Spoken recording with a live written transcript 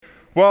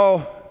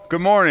Well, good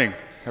morning,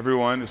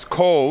 everyone. It's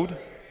cold.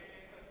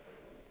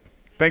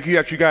 Thank you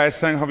that you guys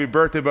sang happy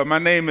birthday, but my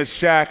name is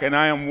Shaq, and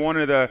I am one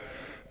of the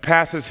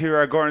pastors here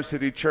at Garden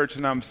City Church,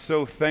 and I'm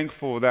so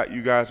thankful that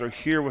you guys are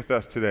here with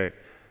us today.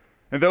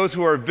 And those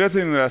who are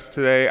visiting us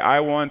today,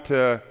 I want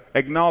to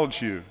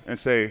acknowledge you and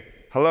say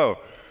hello.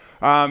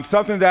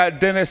 Something that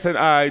Dennis and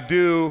I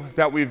do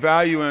that we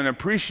value and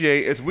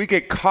appreciate is we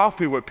get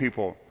coffee with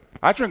people.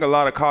 I drink a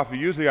lot of coffee.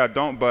 Usually I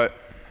don't, but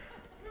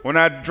when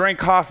I drink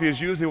coffee,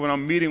 it's usually when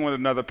I'm meeting with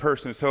another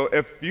person. So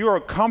if you are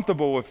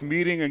comfortable with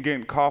meeting and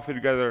getting coffee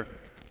together,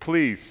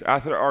 please,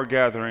 after our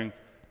gathering,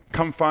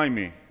 come find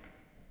me.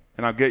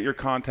 And I'll get your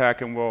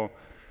contact and we'll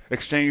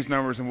exchange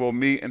numbers and we'll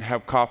meet and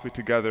have coffee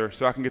together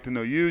so I can get to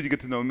know you, you get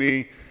to know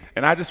me.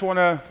 And I just want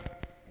to,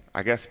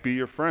 be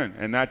your friend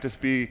and not just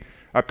be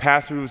a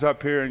pastor who's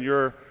up here and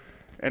you're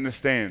in the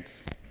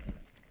stands.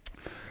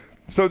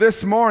 So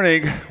this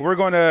morning, we're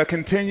going to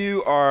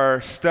continue our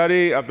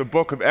study of the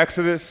book of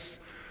Exodus.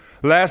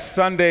 Last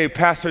Sunday,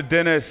 Pastor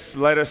Dennis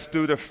led us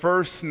through the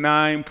first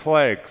 9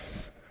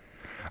 plagues.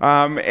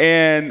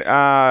 That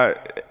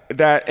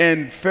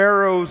in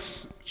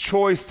Pharaoh's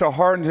choice to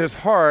harden his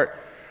heart,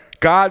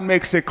 God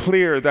makes it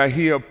clear that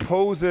he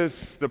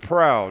opposes the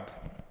proud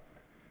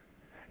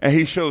and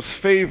he shows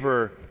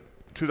favor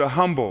to the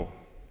humble.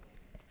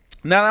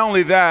 Not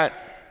only that,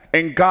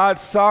 in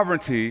God's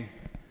sovereignty,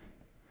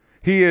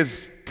 he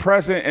is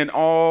present in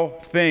all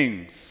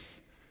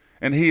things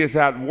and he is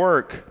at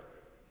work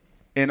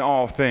in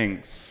all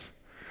things.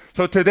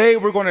 So today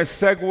we're going to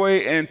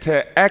segue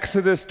into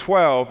Exodus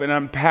 12 and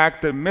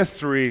unpack the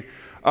mystery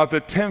of the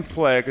 10th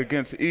plague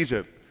against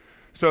Egypt.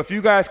 So if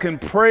you guys can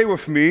pray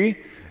with me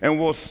and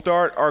we'll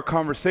start our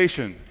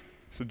conversation.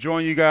 So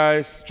join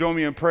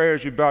me in prayer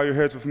as you bow your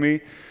heads with me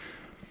and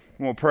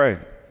we'll pray.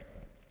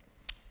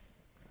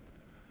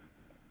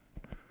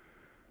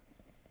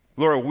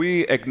 Lord,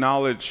 we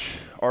acknowledge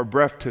our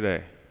breath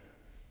today.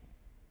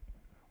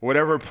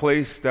 Whatever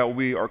place that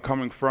we are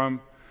coming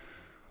from,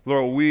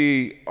 Lord,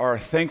 we are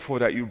thankful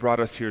that you brought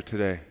us here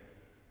today.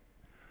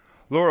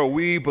 Lord,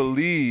 we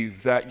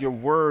believe that your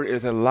word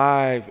is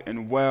alive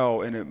and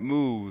well and it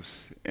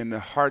moves in the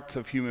hearts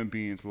of human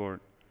beings, Lord.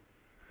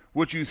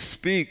 Would you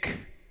speak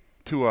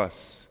to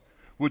us?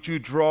 Would you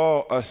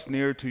draw us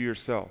near to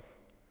yourself?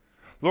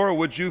 Lord,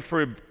 would you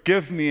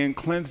forgive me and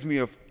cleanse me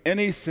of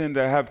any sin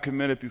that I have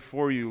committed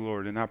before you,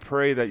 Lord? And I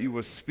pray that you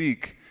will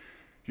speak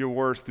your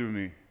words through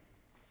me.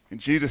 In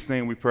Jesus'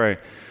 name we pray.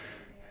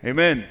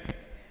 Amen.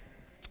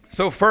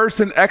 So first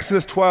in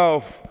Exodus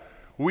 12,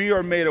 we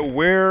are made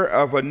aware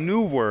of a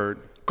new word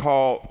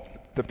called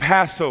the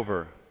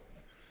Passover.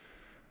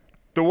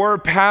 The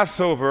word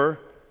Passover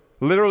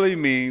literally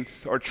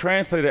means, or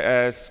translated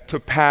as, to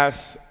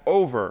pass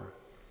over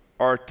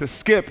or to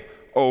skip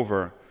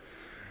over.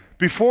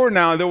 Before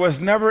now, there was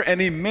never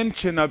any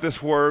mention of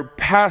this word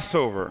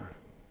Passover.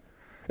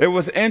 It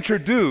was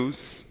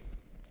introduced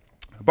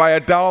by a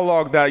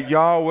dialogue that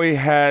Yahweh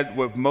had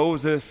with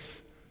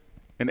Moses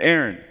and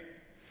Aaron.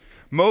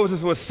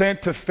 Moses was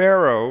sent to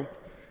Pharaoh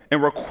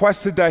and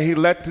requested that he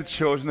let the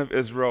children of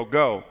Israel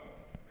go,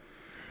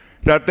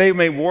 that they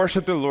may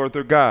worship the Lord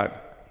their God.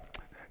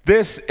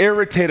 This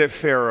irritated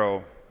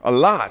Pharaoh a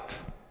lot,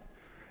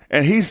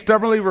 and he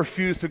stubbornly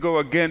refused to go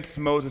against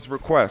Moses'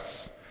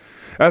 requests.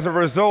 As a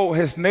result,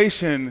 his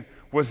nation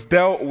was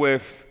dealt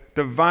with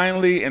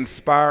divinely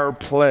inspired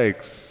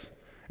plagues,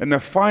 and the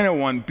final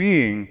one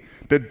being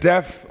the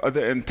death of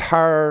the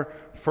entire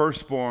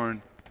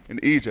firstborn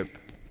in Egypt.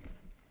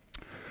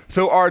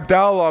 So our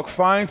dialogue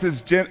finds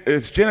its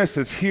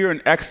genesis here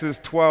in Exodus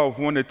 12,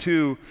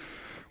 1-2,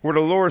 where the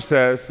Lord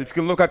says, if you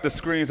can look at the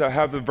screens, I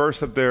have the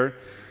verse up there.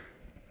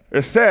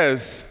 It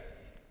says,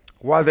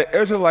 while the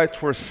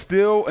Israelites were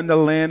still in the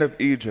land of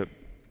Egypt,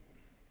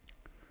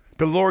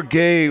 the Lord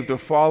gave the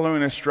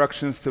following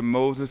instructions to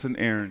Moses and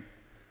Aaron.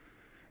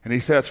 And he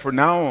says, from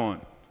now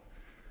on,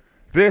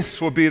 this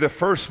will be the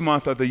first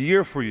month of the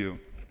year for you.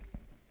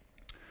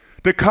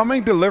 The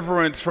coming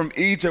deliverance from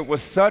Egypt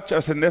was such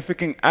a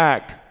significant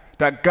act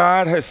that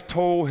God has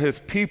told his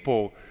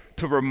people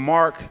to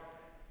remark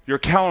your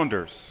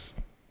calendars.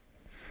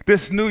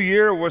 This new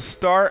year will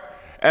start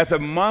as a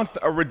month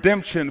of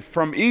redemption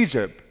from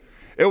Egypt.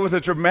 It was a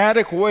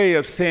dramatic way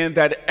of saying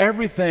that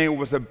everything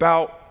was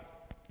about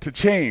to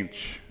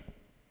change.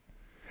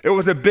 It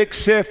was a big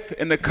shift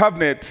in the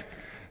covenant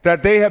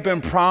that they had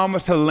been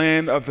promised a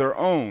land of their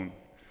own.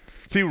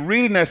 See,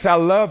 reading this, I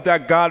love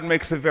that God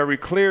makes it very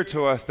clear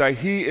to us that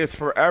he is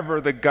forever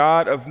the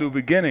God of new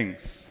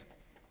beginnings.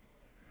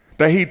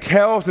 That he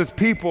tells his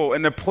people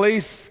in the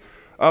place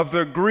of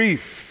their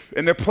grief,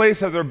 in the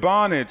place of their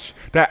bondage,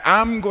 that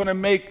I'm going to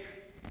make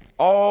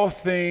all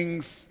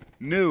things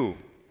new.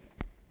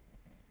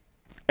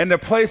 In the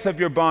place of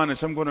your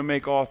bondage, I'm going to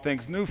make all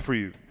things new for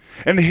you.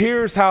 And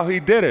here's how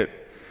he did it.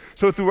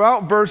 So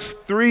throughout verse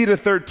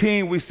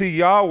 3-13, we see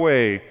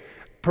Yahweh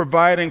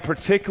providing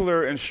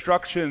particular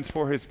instructions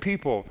for his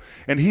people.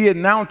 And he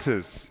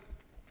announces,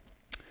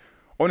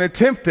 on the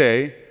 10th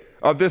day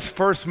of this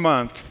first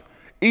month,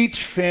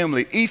 each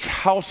family, each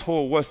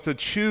household was to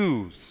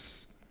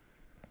choose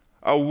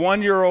a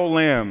 1-year-old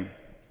lamb.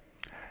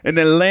 And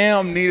the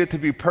lamb needed to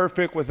be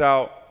perfect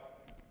without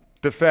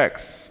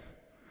defects.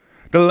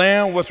 The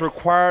lamb was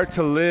required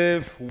to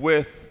live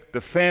with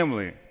the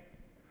family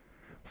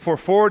for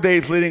 4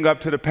 days leading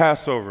up to the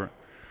Passover.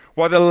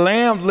 While the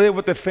lamb lived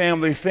with the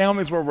family,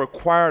 families were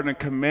required and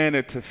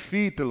commanded to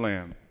feed the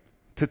lamb,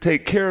 to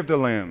take care of the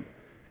lamb,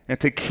 and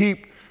to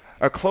keep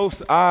a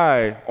close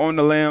eye on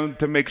the lamb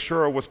to make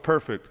sure it was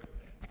perfect.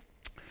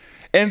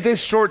 In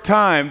this short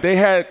time, they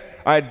had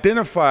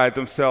identified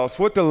themselves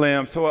with the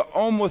lamb, so it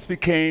almost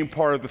became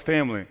part of the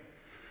family.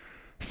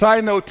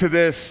 Side note to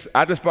this,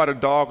 I just bought a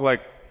dog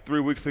like 3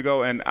 weeks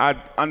ago, and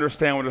I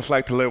understand what it's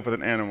like to live with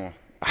an animal.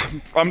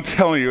 I'm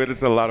telling you, it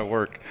is a lot of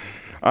work.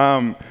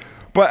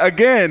 But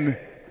again,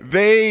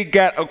 they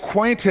got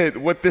acquainted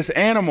with this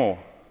animal.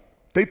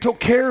 They took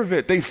care of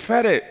it. They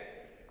fed it.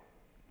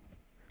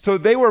 So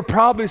they were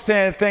probably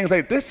saying things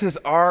like, this is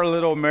our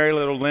little merry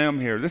little lamb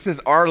here. This is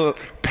our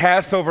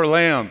Passover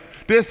lamb.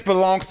 This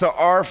belongs to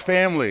our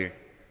family.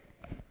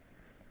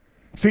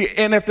 See,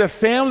 and if the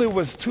family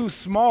was too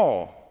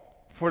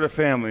small for the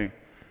family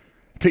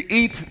to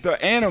eat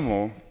the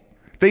animal,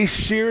 they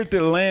shared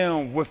the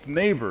lamb with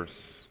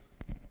neighbors.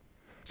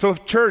 So,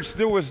 church,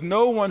 there was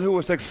no one who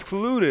was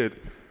excluded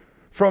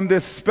from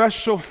this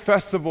special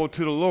festival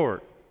to the Lord.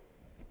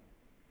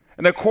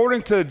 And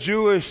according to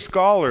Jewish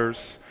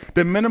scholars,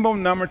 the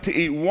minimum number to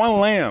eat one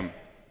lamb,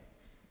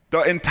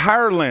 the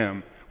entire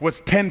lamb,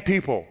 was 10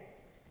 people.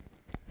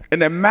 And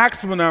the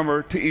maximum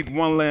number to eat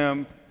one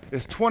lamb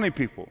is 20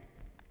 people.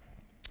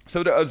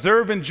 So the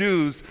observant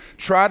Jews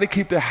tried to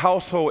keep the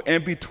household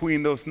in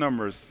between those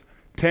numbers,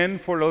 10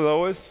 for the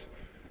lowest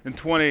and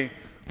 20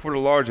 for the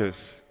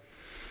largest.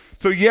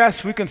 So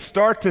yes, we can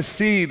start to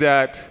see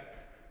that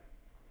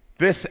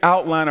this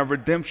outline of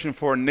redemption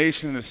for a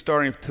nation is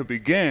starting to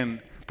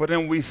begin, but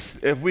then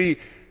if we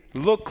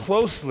look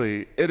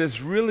closely, it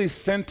is really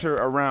centered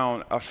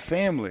around a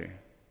family.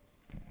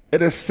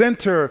 It is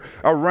centered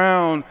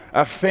around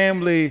a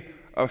family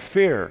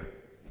affair.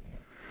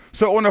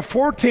 So on the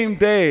 14th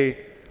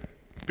day,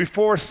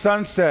 before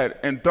sunset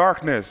and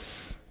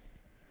darkness,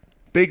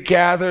 they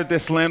gathered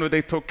this lamb that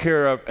they took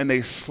care of and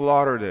they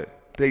slaughtered it.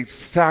 They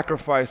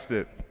sacrificed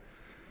it.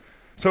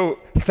 So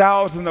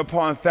thousands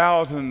upon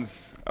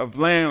thousands of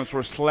lambs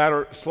were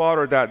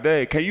slaughtered that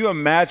day. Can you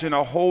imagine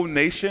a whole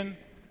nation?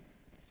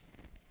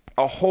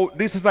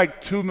 This is like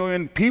 2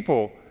 million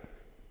people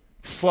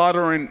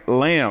slaughtering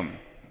lamb.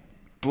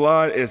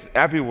 Blood is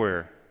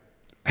everywhere.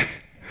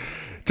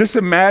 Just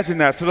imagine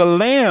that. So the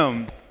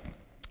lamb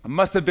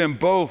must have been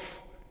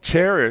both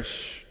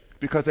cherished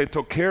because they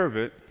took care of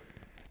it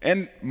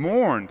and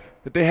mourned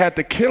that they had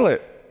to kill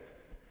it.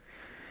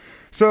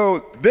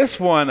 So this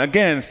one,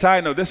 again,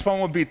 side note, this one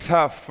would be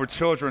tough for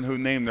children who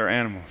name their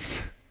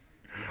animals.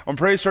 I'm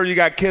pretty sure you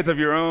got kids of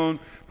your own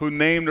who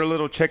name their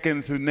little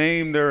chickens, who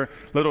name their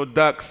little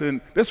ducks, and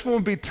this one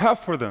would be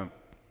tough for them.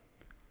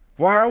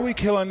 Why are we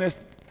killing this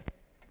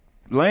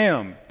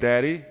lamb,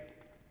 Daddy?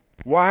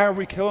 Why are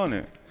we killing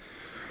it?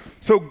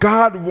 So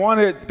God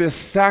wanted this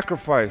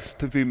sacrifice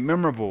to be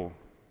memorable.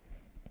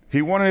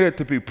 He wanted it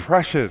to be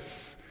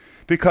precious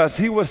because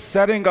he was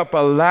setting up a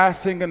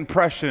lasting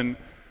impression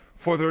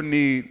for their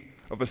need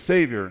of a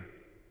Savior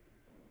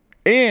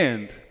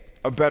and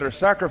a better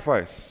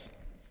sacrifice.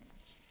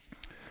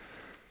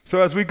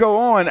 So as we go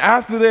on,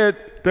 after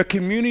the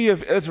community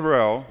of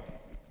Israel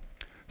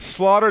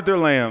slaughtered their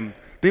lamb,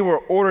 they were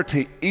ordered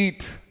to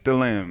eat the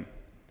lamb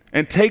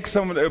and take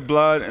some of their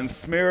blood and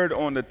smear it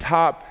on the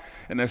top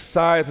and the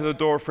sides of the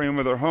doorframe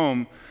of their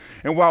home.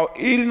 And while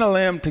eating the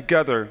lamb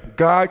together,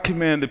 God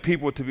commanded the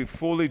people to be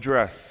fully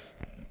dressed,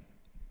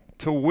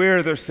 to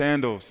wear their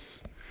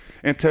sandals,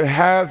 and to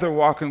have their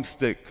walking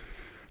stick.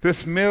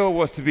 This meal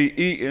was to be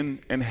eaten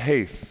in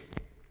haste.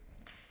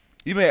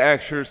 You may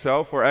ask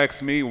yourself or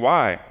ask me,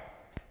 why?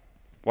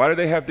 Why did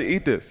they have to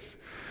eat this?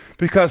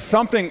 Because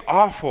something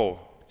awful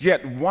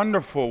yet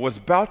wonderful was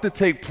about to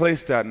take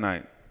place that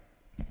night.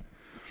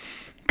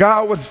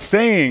 God was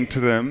saying to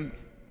them,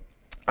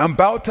 I'm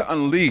about to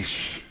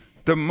unleash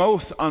the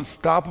most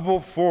unstoppable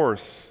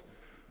force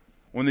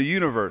on the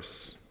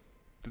universe,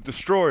 the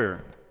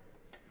destroyer.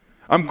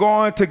 I'm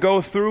going to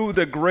go through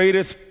the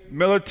greatest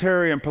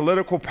military and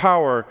political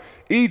power,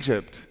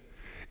 Egypt.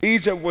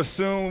 Egypt will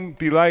soon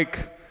be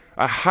like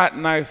a hot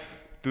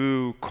knife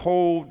through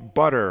cold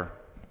butter.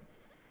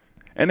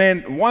 And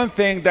then one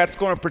thing that's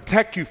going to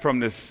protect you from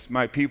this,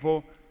 my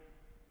people,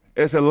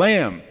 is a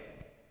lamb.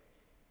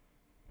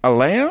 A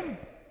lamb?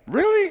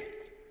 Really?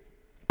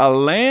 A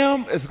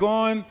lamb is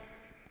going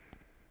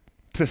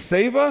to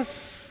save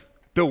us?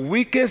 The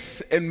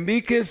weakest and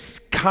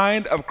meekest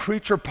kind of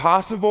creature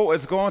possible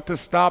is going to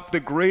stop the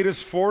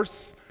greatest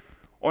force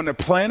on the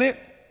planet?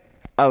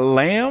 A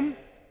lamb?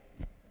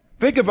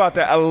 Think about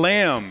that. A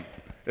lamb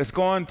is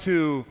going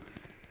to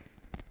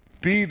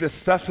be the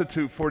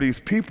substitute for these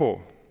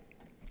people.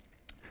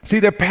 See,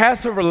 the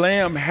Passover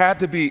lamb had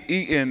to be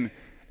eaten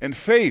in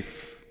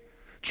faith.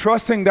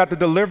 trusting that the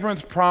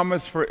deliverance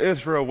promise for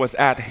Israel was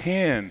at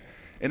hand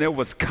and it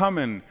was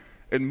coming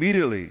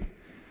immediately.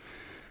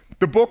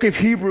 The book of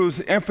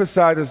Hebrews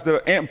emphasizes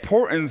the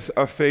importance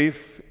of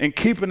faith in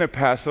keeping the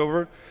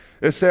Passover.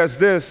 It says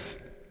this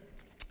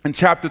in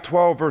chapter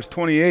 12, verse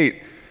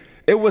 28,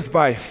 it was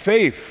by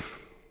faith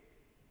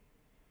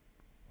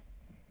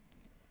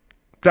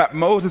that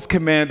Moses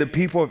commanded the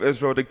people of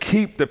Israel to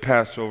keep the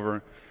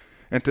Passover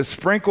and to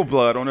sprinkle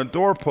blood on the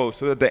doorpost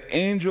so that the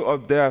angel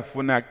of death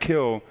would not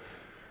kill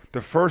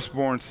the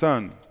firstborn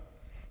son.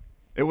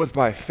 It was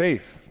by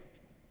faith.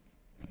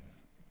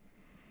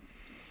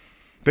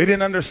 They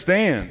didn't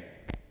understand.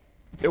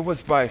 It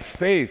was by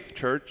faith,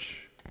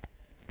 church.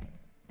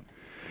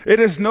 It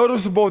is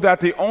noticeable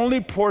that the only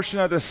portion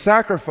of the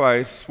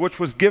sacrifice which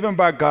was given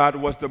by God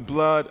was the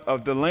blood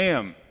of the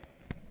lamb.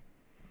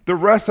 The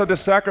rest of the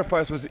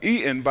sacrifice was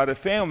eaten by the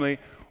family,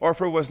 or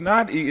if it was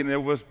not eaten,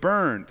 it was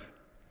burned.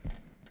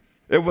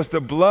 It was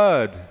the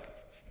blood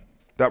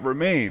that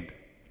remained.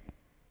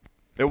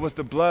 It was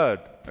the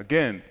blood,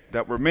 again,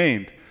 that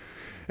remained.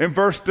 In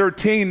verse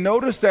 13,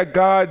 notice that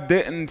God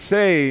didn't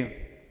say,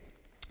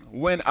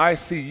 when I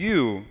see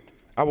you,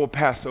 I will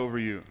pass over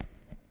you.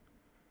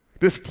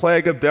 This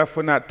plague of death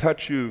will not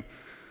touch you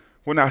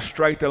when I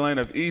strike the land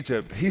of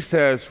Egypt. He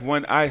says,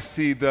 when I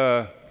see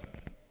say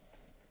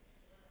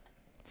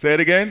it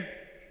again.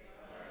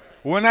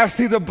 When I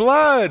see the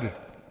blood.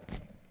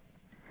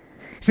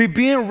 See,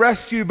 being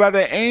rescued by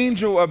the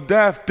angel of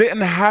death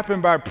didn't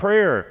happen by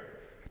prayer.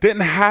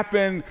 Didn't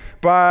happen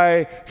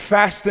by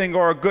fasting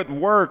or a good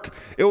work.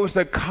 It was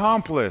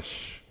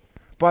accomplished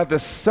by the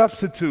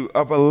substitute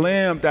of a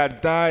lamb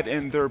that died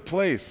in their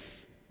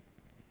place.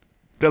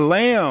 The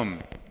lamb.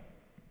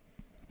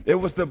 It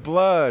was the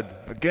blood,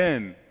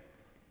 again,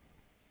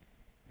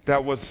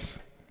 that was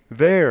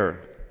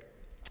there.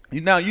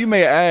 Now, you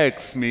may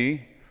ask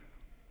me,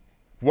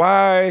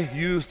 why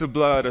use the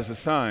blood as a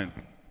sign?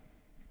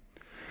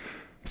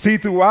 See,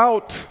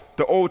 throughout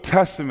the Old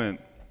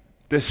Testament,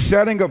 the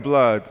shedding of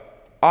blood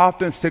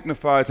often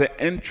signifies an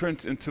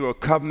entrance into a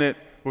covenant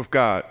with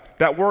God.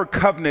 That word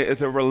covenant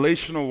is a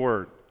relational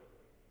word.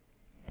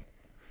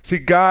 See,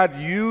 God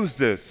used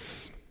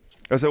this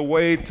as a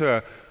way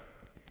to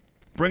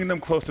bring them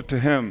closer to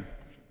Him.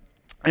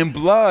 And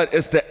blood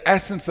is the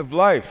essence of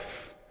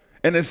life,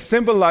 and it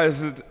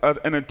symbolizes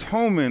an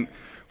atonement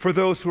for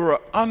those who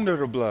are under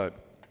the blood.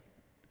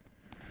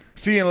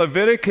 See, in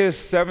Leviticus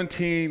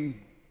 17,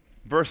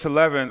 verse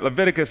 11,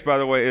 Leviticus, by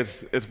the way,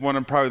 is one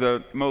of probably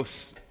the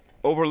most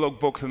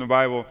overlooked books in the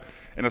Bible,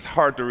 and it's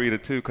hard to read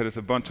it too because it's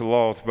a bunch of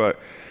laws. But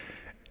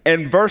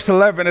in verse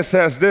 11, it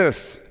says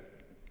this,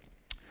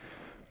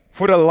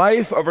 for the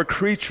life of a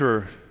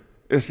creature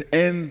is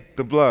in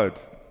the blood,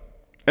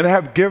 and I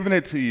have given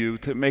it to you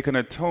to make an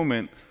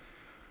atonement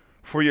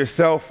for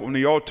yourself on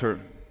the altar.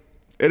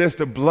 It is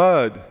the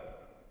blood,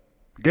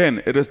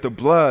 again, it is the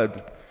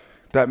blood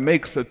that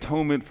makes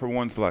atonement for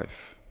one's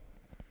life.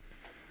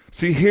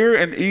 See, here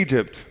in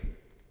Egypt,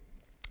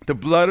 the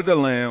blood of the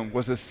lamb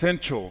was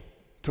essential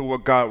to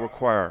what God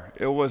required.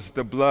 It was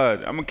the blood.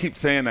 I'm going to keep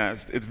saying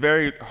that. It's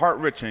very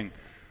heart-wrenching,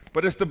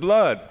 but it's the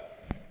blood.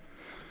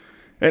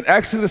 In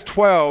Exodus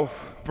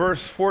 12,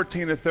 verse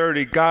 14 to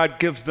 30, God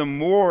gives them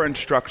more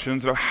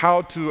instructions on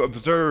how to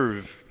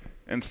observe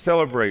and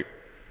celebrate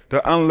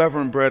the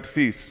unleavened bread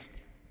feast.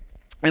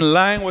 In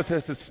line with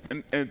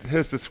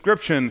his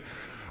description,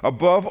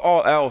 above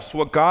all else,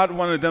 what God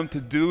wanted them to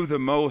do the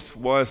most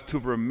was to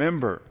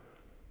remember.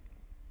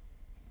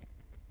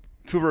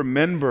 To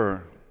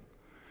remember.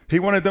 He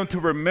wanted them to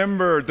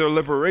remember their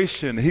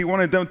liberation. He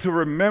wanted them to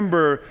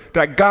remember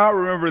that God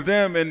remembered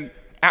them and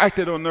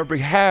acted on their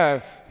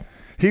behalf.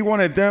 He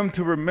wanted them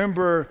to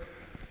remember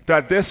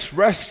that this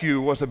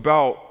rescue was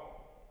about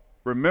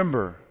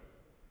remember.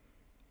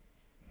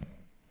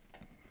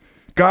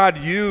 God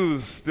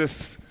used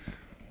this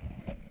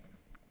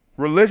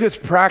religious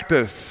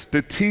practice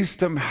to teach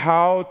them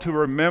how to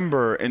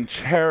remember and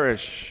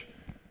cherish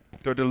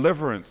their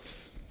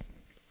deliverance.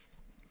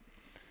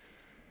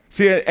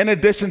 See, in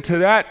addition to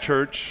that,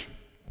 church,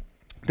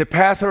 the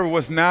Passover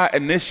was not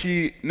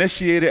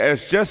initiated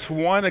as just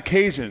one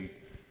occasion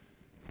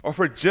or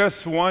for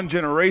just one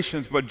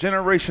generation, but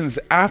generations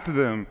after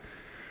them.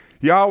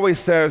 Yahweh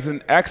says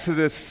in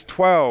Exodus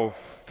 12,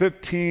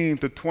 15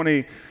 to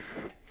 20,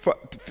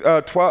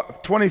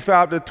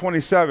 25 to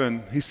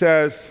 27, he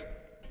says,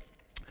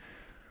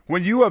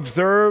 when you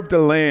observe the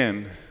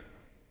land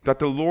that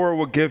the Lord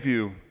will give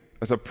you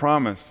as a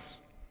promise,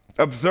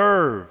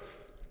 observe,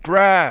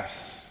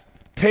 grasp,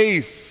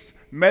 taste,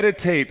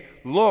 meditate,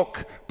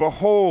 look,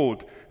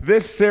 behold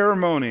this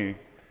ceremony.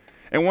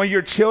 And when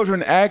your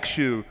children ask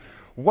you,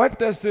 what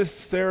does this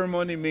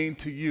ceremony mean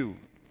to you?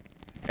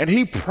 And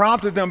he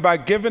prompted them by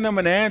giving them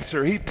an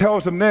answer. He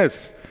tells them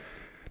this,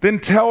 then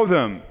tell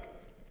them,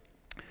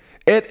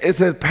 it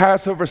is a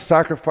Passover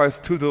sacrifice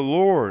to the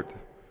Lord,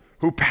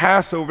 who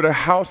passed over the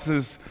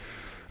houses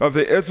of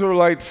the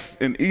Israelites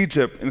in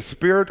Egypt and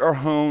spared our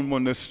home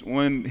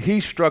when he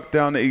struck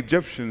down the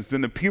Egyptians.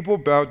 Then the people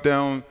bowed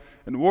down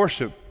and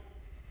worshiped.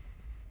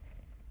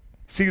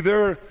 See,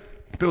 their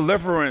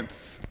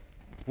deliverance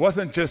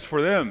wasn't just for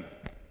them.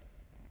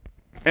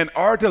 And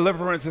our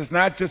deliverance is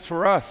not just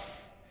for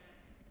us.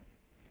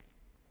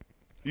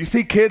 You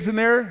see kids in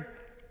there?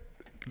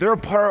 They're a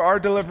part of our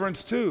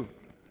deliverance too.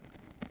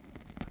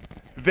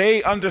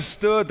 They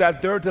understood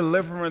that their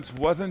deliverance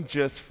wasn't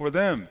just for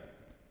them.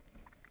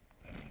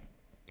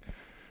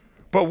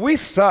 But we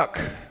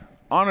suck.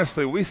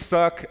 Honestly, we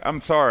suck.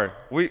 I'm sorry.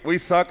 We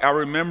suck at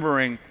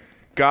remembering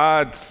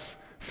God's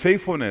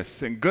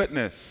faithfulness and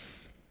goodness.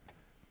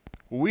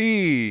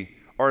 We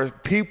are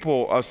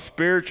people of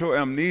spiritual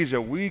amnesia.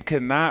 We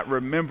cannot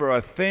remember a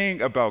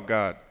thing about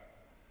God.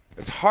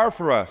 It's hard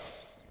for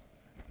us.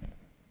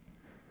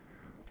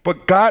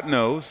 But God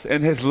knows,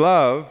 in his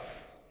love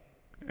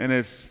and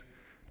his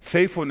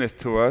faithfulness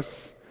to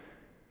us,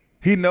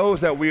 he knows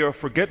that we are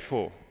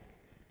forgetful.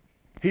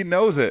 He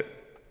knows it.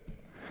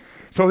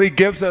 So he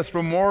gives us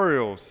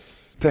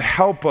memorials to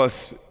help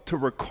us to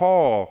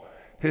recall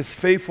his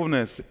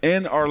faithfulness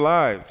in our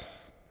lives.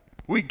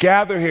 We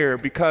gather here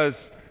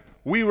because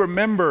we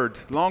remembered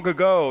long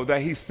ago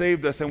that he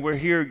saved us, and we're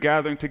here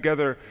gathering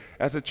together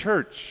as a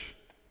church.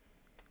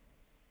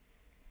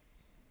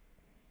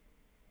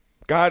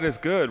 God is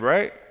good,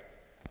 right?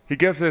 He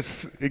gives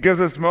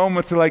us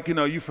moments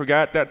to you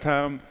forgot that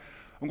time.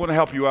 I'm going to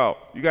help you out.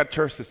 You got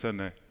church this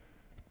Sunday,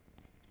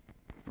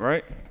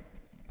 right?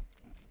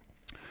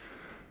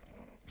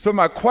 So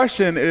my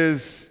question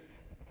is,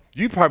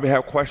 you probably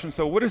have questions.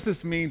 So what does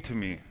this mean to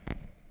me?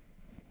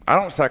 I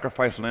don't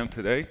sacrifice lamb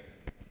today.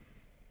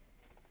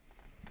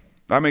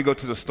 I may go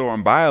to the store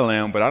and buy a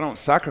lamb, but I don't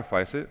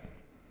sacrifice it.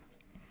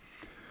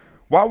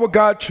 Why would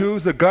God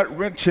choose the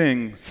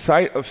gut-wrenching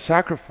sight of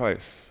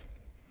sacrifice?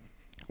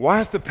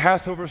 Why is the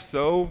Passover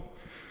so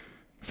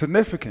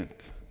significant?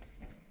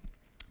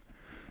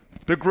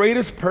 The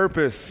greatest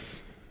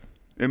purpose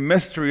and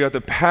mystery of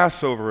the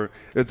Passover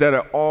is that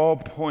all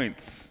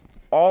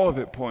of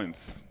it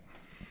points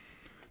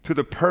to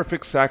the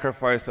perfect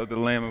sacrifice of the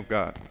Lamb of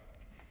God.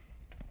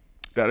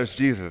 That is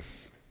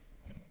Jesus.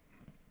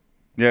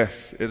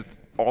 Yes, it's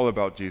all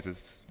about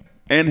Jesus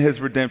and his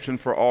redemption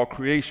for all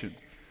creation.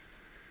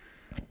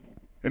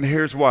 And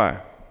here's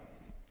why.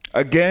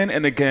 Again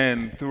and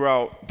again,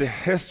 throughout the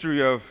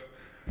history of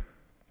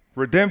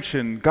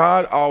redemption,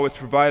 God always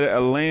provided a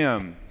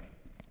lamb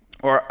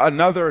or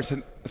another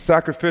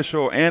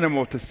sacrificial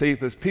animal to save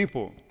his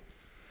people.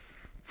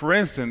 For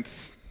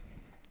instance,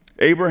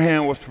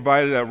 Abraham was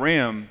provided a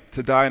ram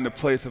to die in the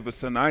place of his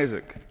son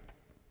Isaac.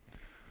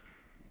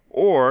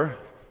 Or,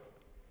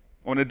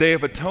 on the Day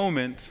of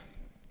Atonement,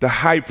 the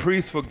high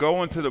priest would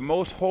go into the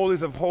most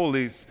holies of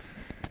holies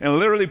and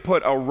literally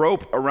put a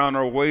rope around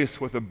our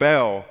waist with a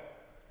bell.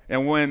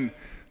 And when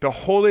the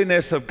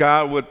holiness of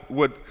God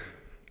would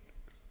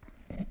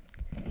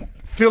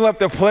fill up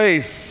the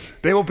place,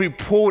 they would be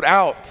pulled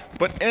out.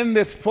 But in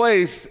this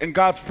place, in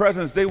God's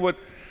presence, they would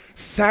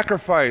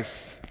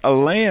sacrifice a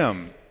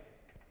lamb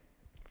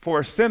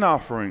for a sin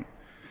offering.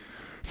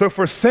 So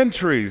for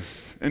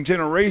centuries and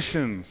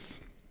generations,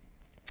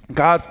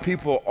 God's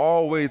people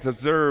always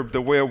observed the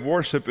way of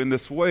worship in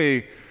this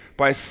way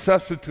by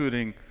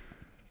substituting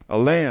a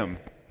lamb.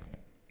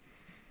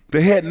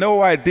 They had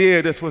no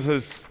idea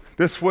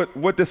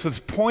what this was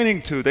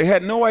pointing to. They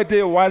had no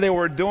idea why they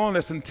were doing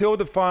this until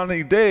the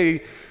final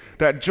day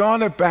that John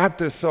the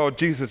Baptist saw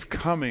Jesus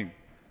coming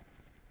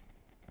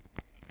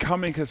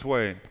his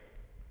way.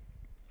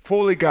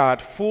 Fully God,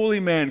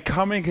 fully man,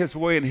 coming his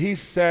way, and he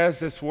says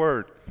this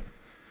word.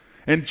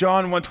 In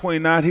John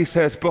 1:29, he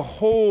says,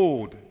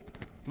 "Behold,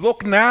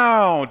 look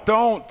now,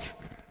 don't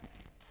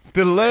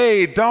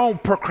delay,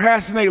 don't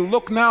procrastinate.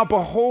 Look now,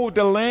 behold,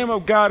 the Lamb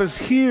of God is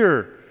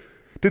here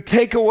to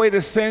take away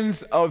the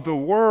sins of the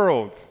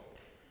world."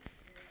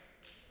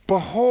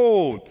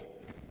 Behold.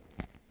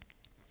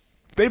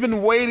 They've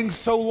been waiting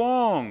so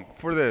long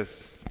for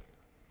this.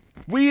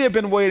 We have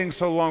been waiting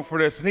so long for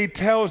this. And he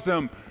tells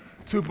them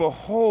to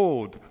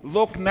behold,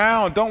 look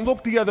now, don't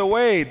look the other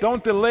way,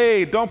 don't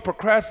delay, don't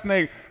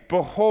procrastinate.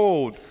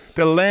 Behold,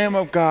 the Lamb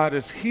of God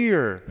is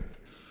here.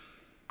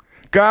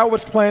 God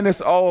was planning this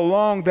all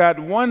along, that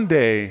one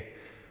day,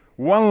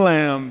 one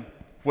lamb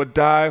would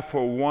die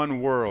for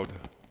one world.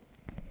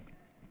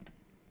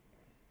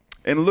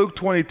 In Luke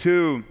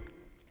 22,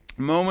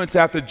 moments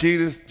after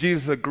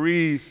Judas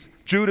agrees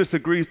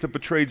to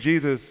betray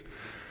Jesus,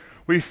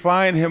 we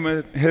find him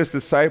and his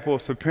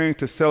disciples preparing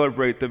to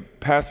celebrate the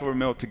Passover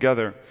meal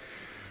together,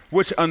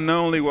 which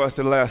unknowingly was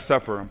the Last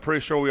Supper. I'm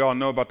pretty sure we all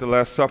know about the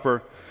Last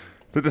Supper.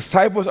 The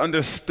disciples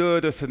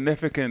understood the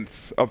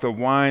significance of the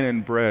wine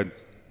and bread.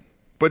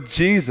 But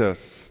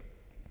Jesus,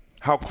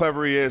 how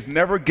clever he is,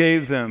 never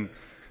gave them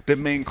the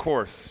main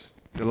course,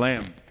 the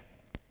lamb.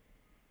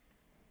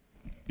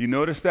 You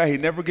notice that? He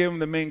never gave them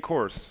the main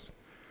course.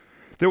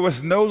 There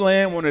was no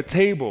lamb on the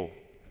table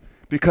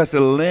because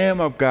the Lamb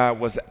of God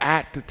was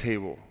at the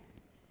table.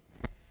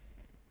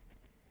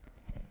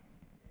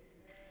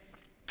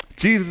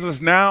 Jesus was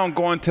now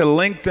going to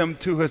link them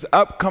to his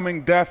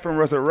upcoming death and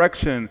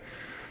resurrection.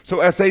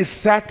 So as they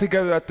sat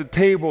together at the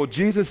table,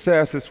 Jesus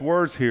says his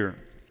words here.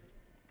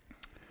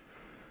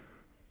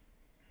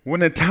 When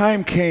the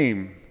time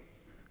came,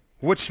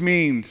 which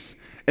means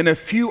in a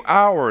few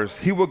hours,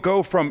 he would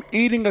go from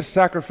eating a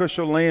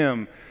sacrificial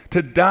lamb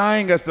to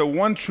dying as the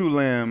one true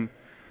lamb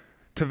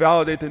to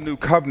validate the new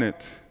covenant.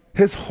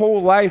 His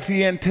whole life,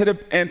 he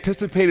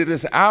anticipated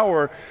this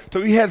hour,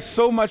 so he had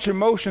so much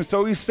emotion.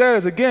 So he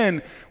says,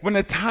 again, when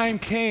the time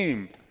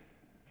came,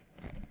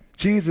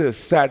 Jesus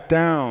sat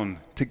down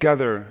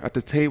together at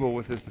the table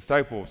with his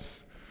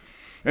disciples.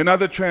 In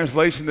other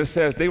translations, it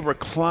says they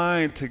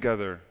reclined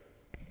together.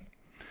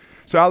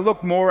 So I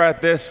looked more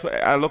at this.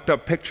 I looked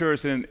up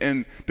pictures,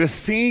 and the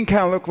scene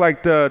kind of looked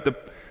like at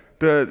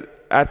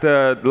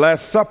the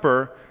Last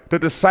Supper, the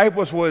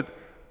disciples would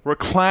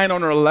recline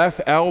on their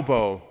left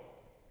elbow,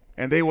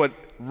 and they would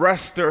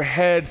rest their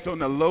heads on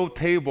the low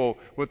table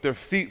with their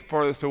feet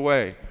farthest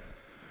away.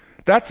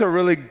 That's a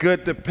really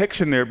good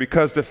depiction there,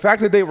 because the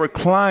fact that they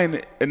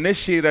reclined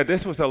initiated that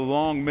this was a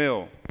long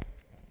meal,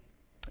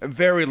 a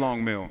very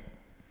long meal.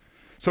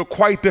 So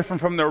quite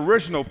different from the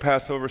original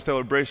Passover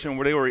celebration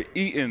where they were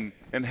eaten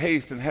in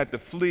haste and had to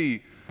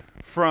flee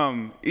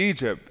from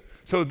Egypt.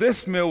 So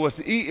this meal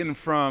was eaten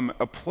from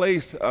a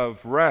place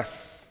of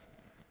rest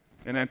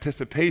and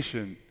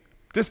anticipation.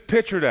 Just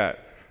picture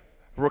that,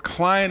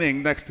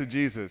 reclining next to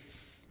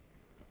Jesus,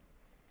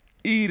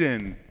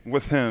 eating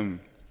with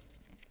him.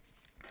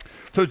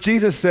 So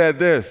Jesus said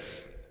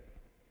this,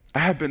 I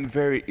have been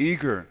very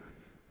eager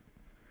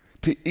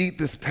to eat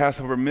this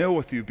Passover meal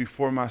with you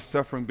before my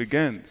suffering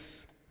begins.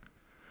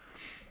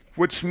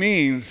 Which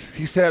means,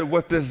 he said,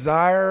 with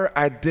desire,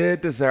 I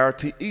did desire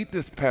to eat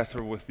this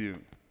Passover with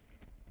you.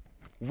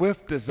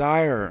 With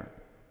desire,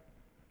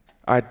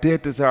 I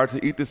did desire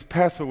to eat this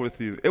Passover with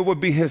you. It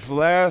would be his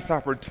last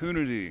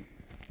opportunity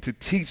to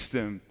teach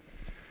them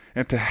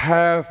and to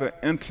have an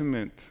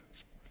intimate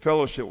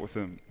fellowship with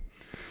him.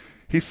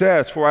 He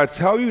says, for I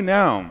tell you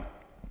now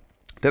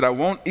that I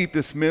won't eat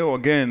this meal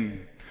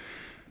again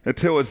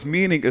until its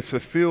meaning is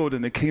fulfilled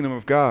in the kingdom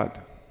of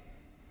God.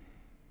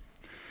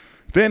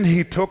 Then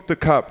he took the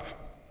cup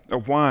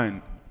of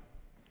wine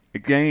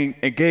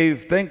and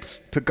gave thanks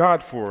to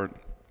God for it.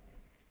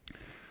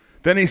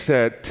 Then he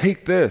said,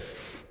 take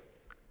this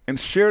and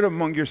share it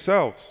among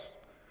yourselves.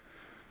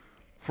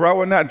 For I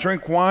will not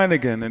drink wine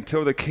again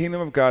until the kingdom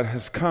of God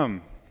has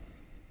come.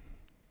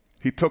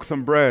 He took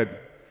some bread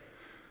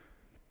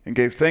and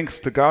gave thanks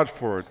to God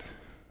for it.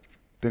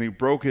 Then he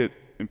broke it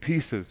in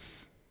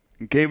pieces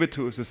and gave it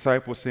to his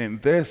disciples, saying,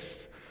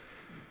 this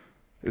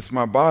is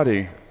my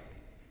body,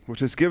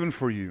 which is given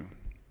for you.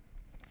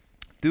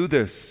 Do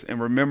this in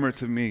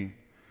remembrance of me.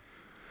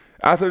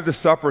 After the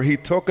supper, he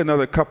took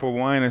another cup of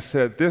wine and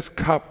said, this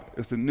cup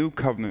is the new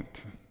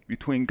covenant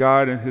between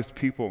God and his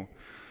people,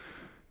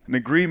 an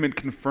agreement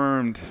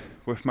confirmed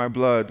with my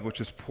blood,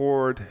 which is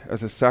poured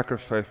as a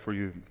sacrifice for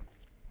you.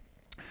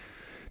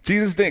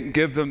 Jesus didn't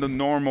give them the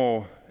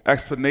normal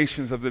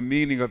explanations of the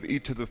meaning of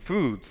each of the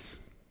foods.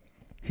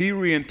 He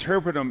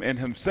reinterpreted them in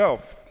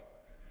himself.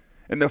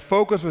 And the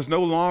focus was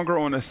no longer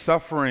on the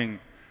suffering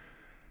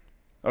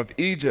of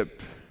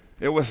Egypt.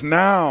 It was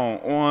now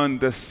on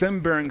the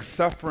sin-bearing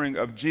suffering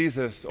of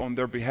Jesus on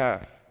their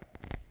behalf.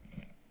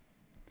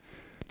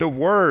 The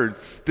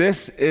words,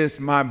 this is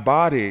my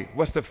body,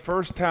 was the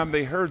first time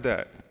they heard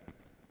that.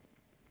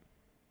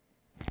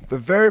 The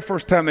very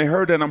first time they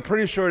heard that, I'm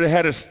pretty sure it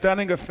had a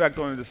stunning effect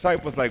on the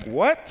disciples. Like,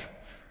 what?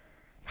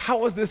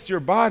 How is this your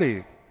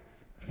body?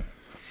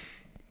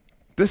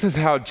 This is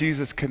how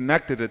Jesus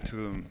connected it to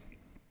them.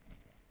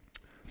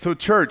 So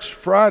church,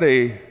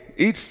 Friday,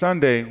 each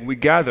Sunday, we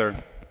gather.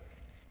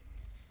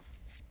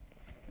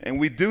 And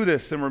we do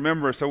this and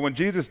remember. So when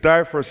Jesus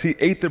died for us, he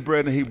ate the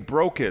bread and he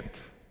broke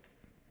it.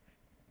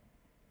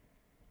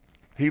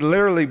 He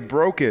literally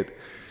broke it.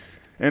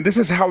 And this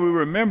is how we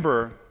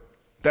remember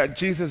that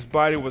Jesus'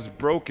 body was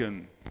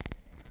broken,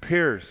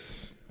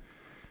 pierced,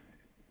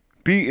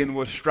 beaten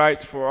with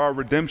stripes for our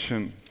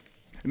redemption.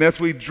 And as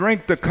we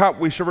drink the cup,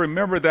 we should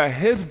remember that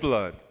his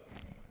blood,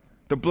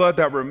 the blood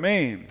that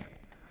remained,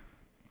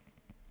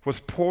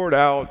 was poured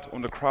out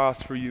on the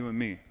cross for you and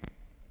me.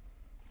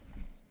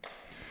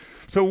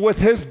 So with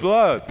his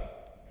blood,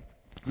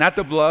 not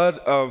the blood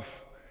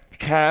of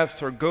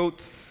calves or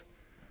goats,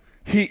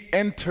 he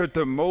entered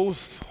the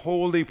most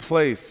holy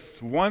place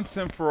once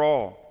and for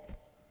all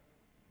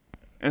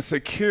and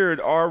secured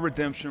our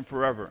redemption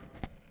forever.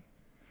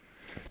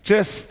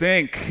 Just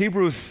think,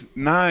 Hebrews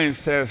 9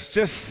 says,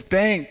 just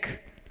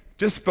think,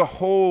 just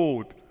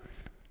behold,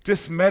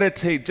 just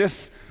meditate,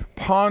 just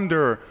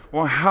ponder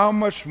on how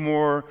much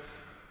more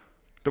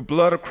the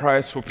blood of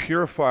Christ will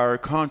purify our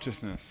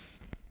consciousness.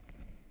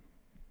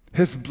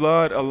 His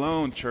blood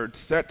alone, church,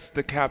 sets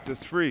the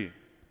captives free.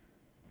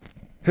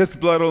 His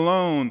blood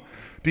alone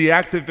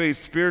deactivates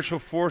spiritual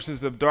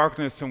forces of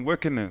darkness and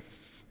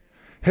wickedness.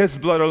 His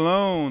blood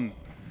alone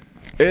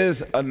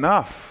is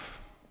enough.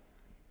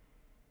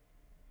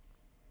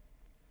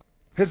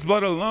 His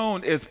blood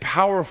alone is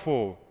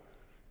powerful.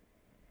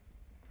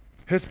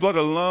 His blood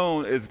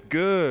alone is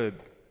good.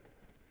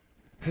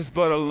 His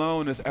blood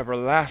alone is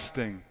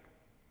everlasting.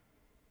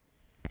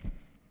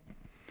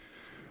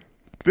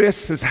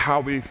 This is how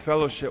we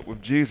fellowship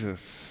with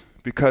Jesus,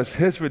 because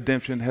his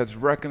redemption has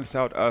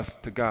reconciled us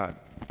to God.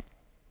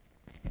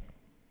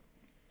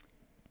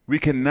 We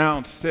can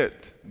now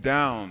sit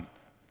down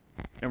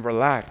and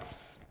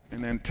relax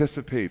and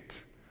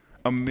anticipate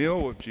a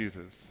meal with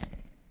Jesus,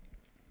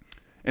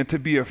 and to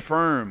be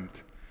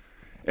affirmed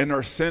in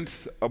our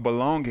sense of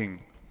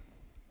belonging,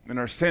 in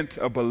our sense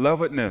of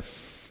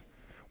belovedness,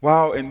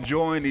 while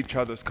enjoying each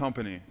other's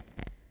company.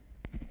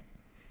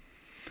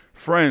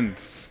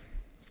 Friends,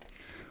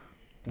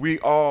 we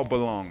all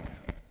belong.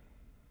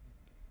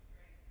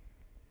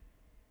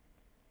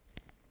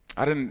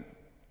 I didn't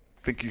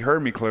think you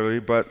heard me clearly,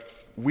 but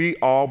we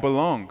all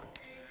belong.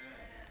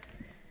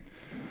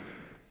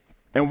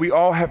 And we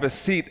all have a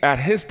seat at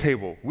his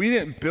table. We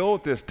didn't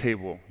build this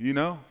table,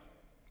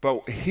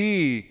 but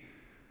he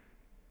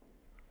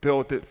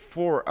built it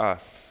for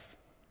us.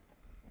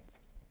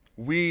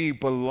 We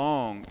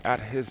belong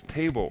at his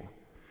table.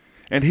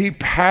 And he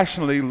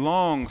passionately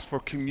longs for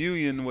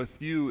communion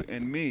with you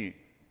and me.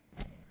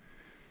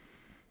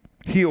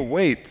 He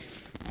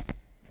awaits.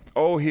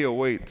 Oh, he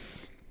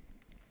awaits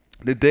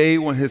the day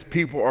when his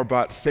people are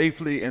brought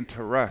safely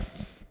into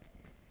rest,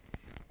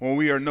 when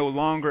we are no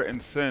longer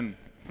in sin.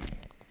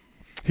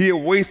 He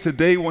awaits the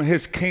day when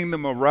his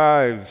kingdom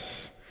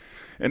arrives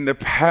and the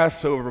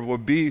Passover will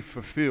be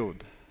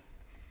fulfilled.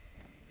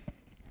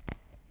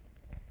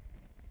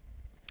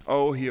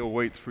 Oh, he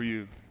awaits for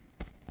you.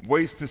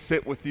 Waits to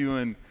sit with you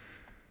and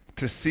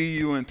to see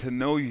you and to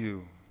know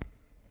you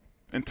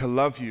and to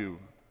love you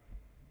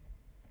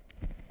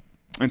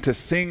and to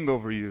sing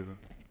over you.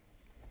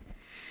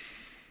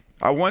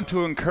 I want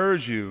to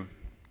encourage you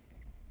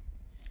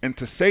and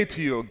to say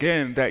to you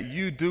again that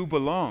you do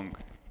belong.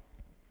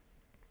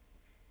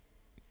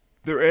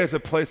 There is a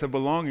place of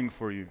belonging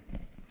for you.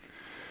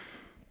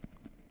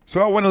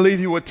 So I want to leave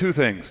you with two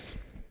things.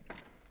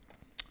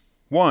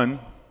 One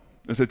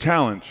is a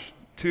challenge.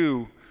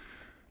 Two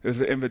is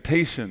an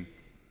invitation.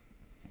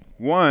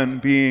 One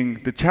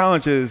being the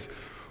challenge is,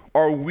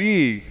 are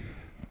we,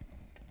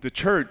 the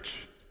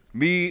church,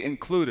 me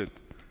included,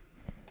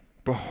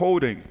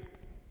 beholding,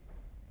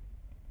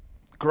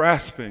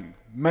 grasping,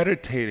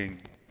 meditating,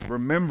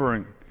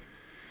 remembering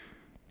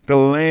the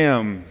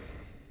Lamb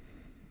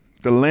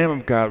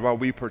of God while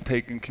we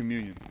partake in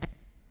communion?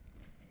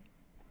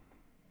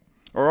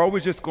 Or are we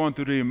just going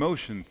through the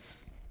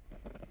emotions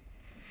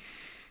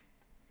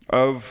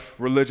of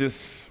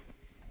religious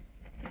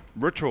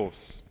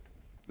rituals?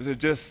 Is it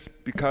just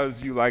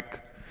because you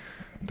like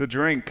the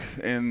drink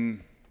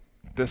and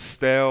the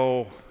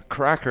stale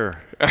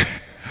cracker?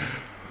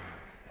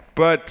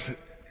 But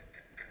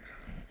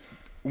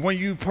when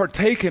you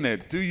partake in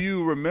it, do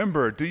you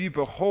remember? Do you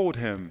behold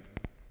him?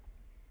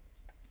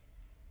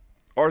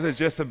 Or is it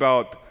just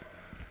about,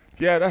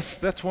 yeah,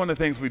 that's one of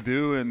the things we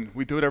do, and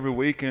we do it every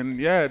week, and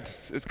yeah,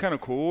 it's kind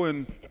of cool,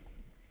 and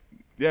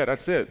yeah,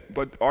 that's it.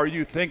 But are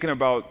you thinking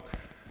about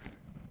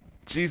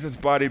Jesus'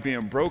 body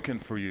being broken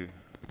for you?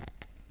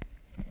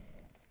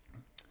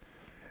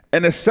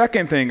 And the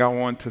second thing I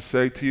want to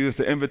say to you is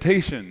the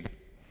invitation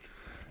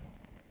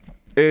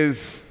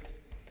is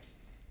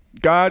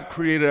God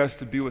created us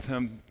to be with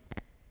him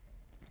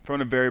from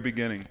the very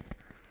beginning.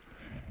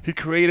 He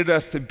created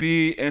us to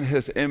be in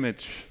his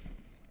image.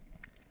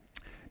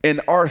 In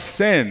our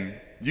sin,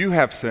 you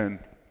have sin.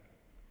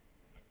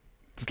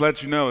 Just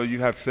let you know you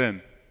have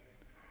sin.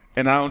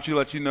 And I want to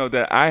let you know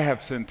that I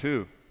have sin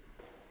too.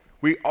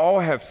 We all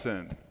have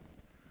sin.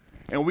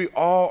 And we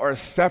all are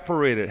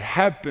separated,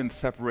 have been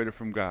separated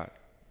from God.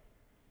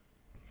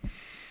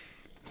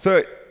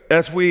 So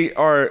as we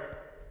are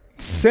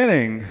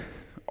sinning,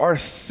 our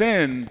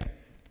sin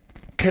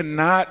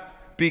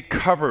cannot be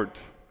covered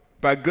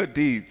by good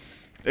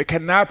deeds. It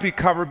cannot be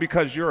covered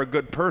because you're a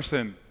good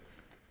person.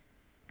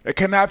 It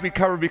cannot be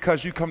covered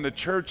because you come to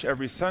church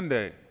every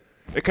Sunday.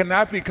 It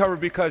cannot be covered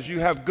because you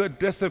have good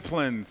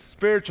disciplines,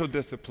 spiritual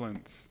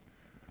disciplines.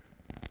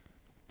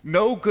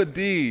 No good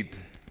deed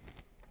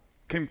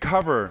can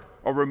cover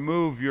or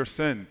remove your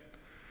sin.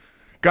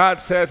 God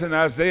says in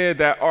Isaiah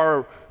that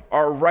our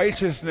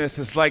righteousness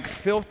is like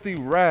filthy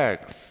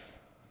rags.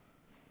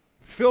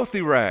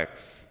 Filthy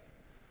rags.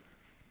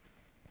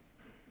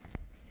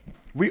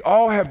 We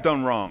all have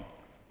done wrong.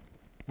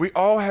 We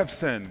all have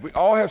sinned. We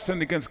all have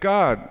sinned against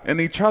God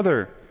and each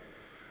other.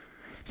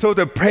 So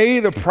to pay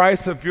the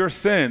price of your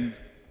sin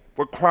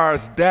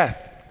requires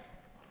death.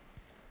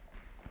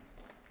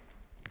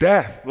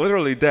 Death,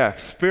 literally death,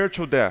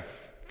 spiritual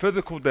death,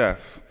 physical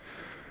death.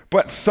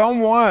 But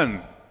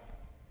someone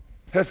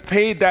has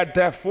paid that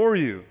death for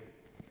you.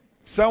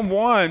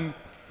 Someone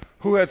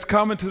who has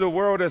come into the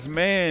world as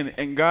man,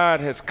 and God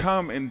has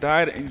come and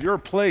died in your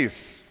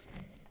place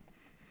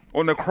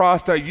on the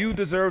cross that you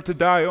deserve to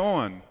die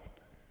on.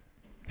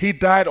 He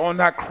died on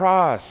that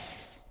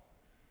cross.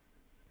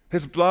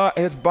 His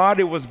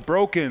body was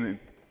broken.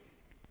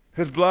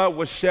 His blood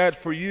was shed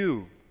for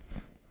you.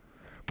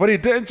 But he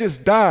didn't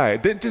just die.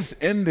 It didn't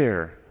just end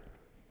there.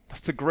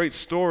 That's the great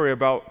story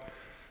about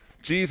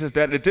Jesus,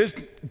 that it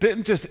just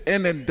didn't just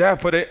end in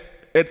death, but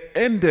it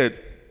ended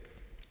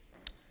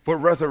but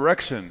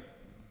resurrection.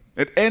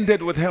 It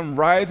ended with him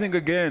rising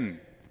again.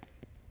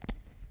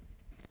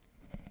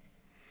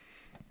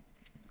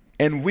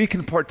 And we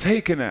can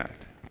partake in that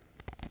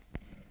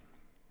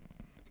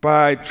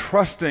by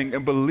trusting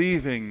and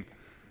believing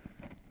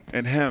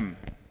in him.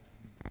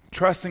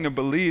 Trusting and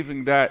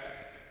believing that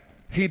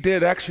he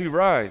did actually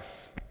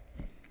rise.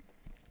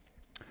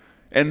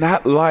 And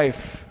that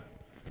life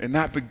and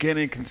that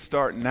beginning can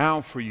start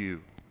now for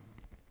you.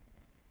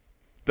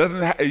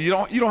 You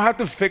don't have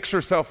to fix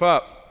yourself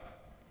up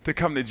to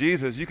come to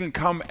Jesus. You can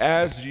come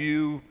as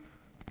you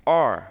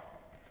are.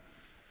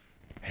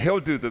 He'll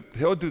do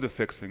the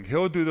fixing.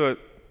 He'll do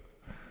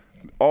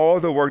all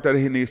the work that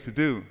he needs to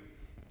do.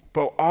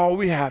 But all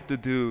we have to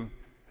do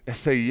is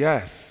say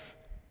yes.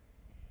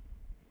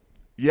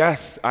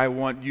 Yes, I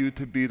want you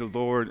to be the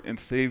Lord and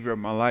Savior of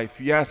my life.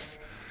 Yes,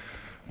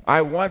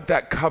 I want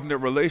that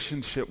covenant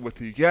relationship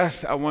with you.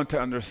 Yes, I want to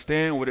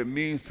understand what it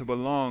means to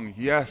belong.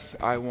 Yes,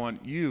 I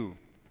want you.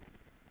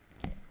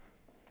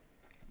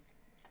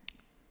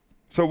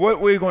 So what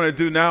we're going to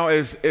do now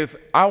is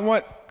I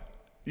want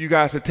you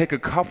guys to take a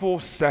couple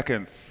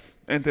seconds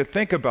and to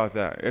think about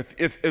that.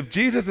 If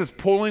Jesus is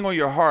pulling on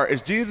your heart,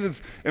 if Jesus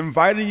is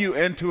inviting you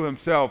into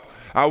himself,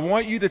 I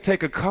want you to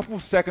take a couple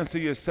seconds to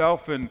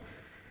yourself and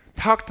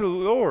talk to the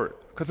Lord,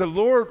 because the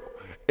Lord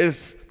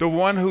is the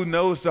one who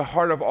knows the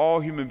heart of all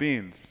human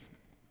beings.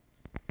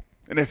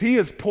 And if he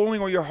is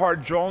pulling on your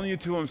heart, drawing you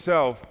to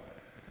himself,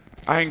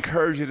 I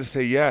encourage you to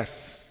say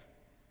yes.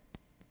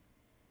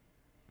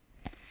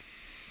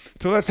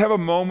 So let's have a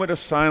moment of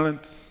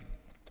silence.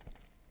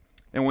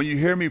 And when you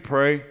hear me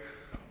pray,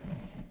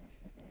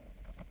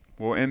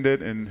 we'll end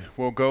it and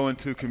we'll go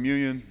into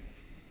communion.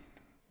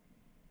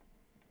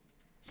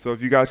 So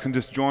if you guys can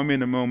just join me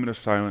in a moment of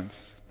silence.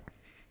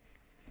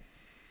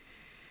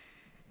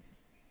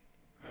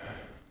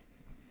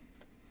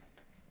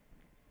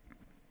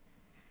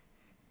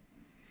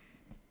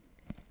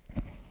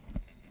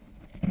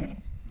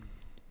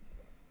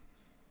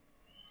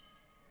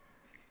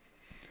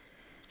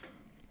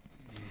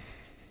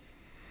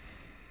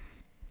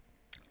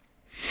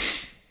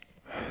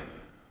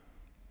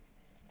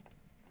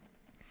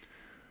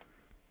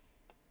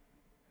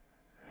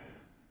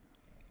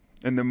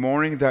 In the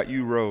morning that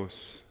you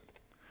rose,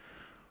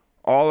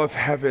 all of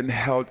heaven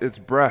held its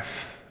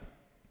breath,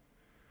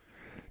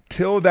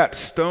 till that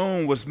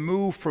stone was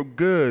moved for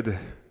good.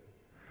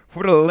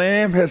 For the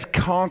Lamb has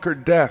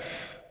conquered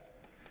death,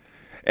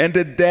 and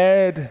the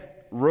dead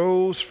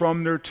rose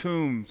from their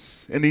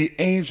tombs, and the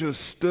angels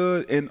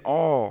stood in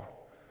awe.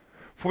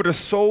 For the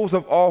souls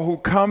of all who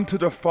come to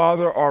the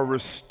Father are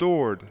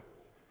restored,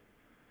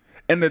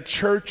 and the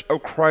church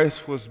of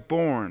Christ was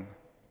born.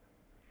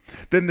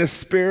 Then the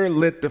Spirit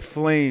lit the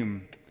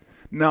flame.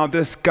 Now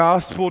this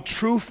gospel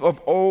truth of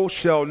old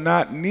shall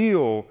not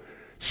kneel,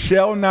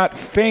 shall not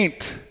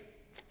faint.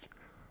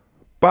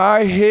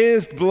 By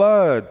his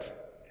blood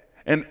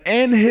and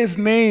in his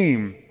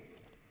name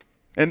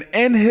and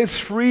in his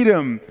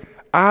freedom,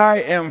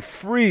 I am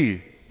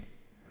free.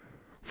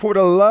 For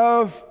the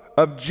love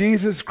of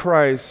Jesus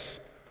Christ,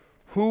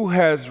 who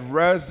has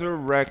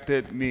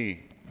resurrected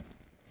me.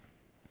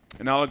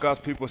 And all of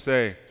God's people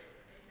say,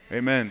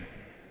 amen.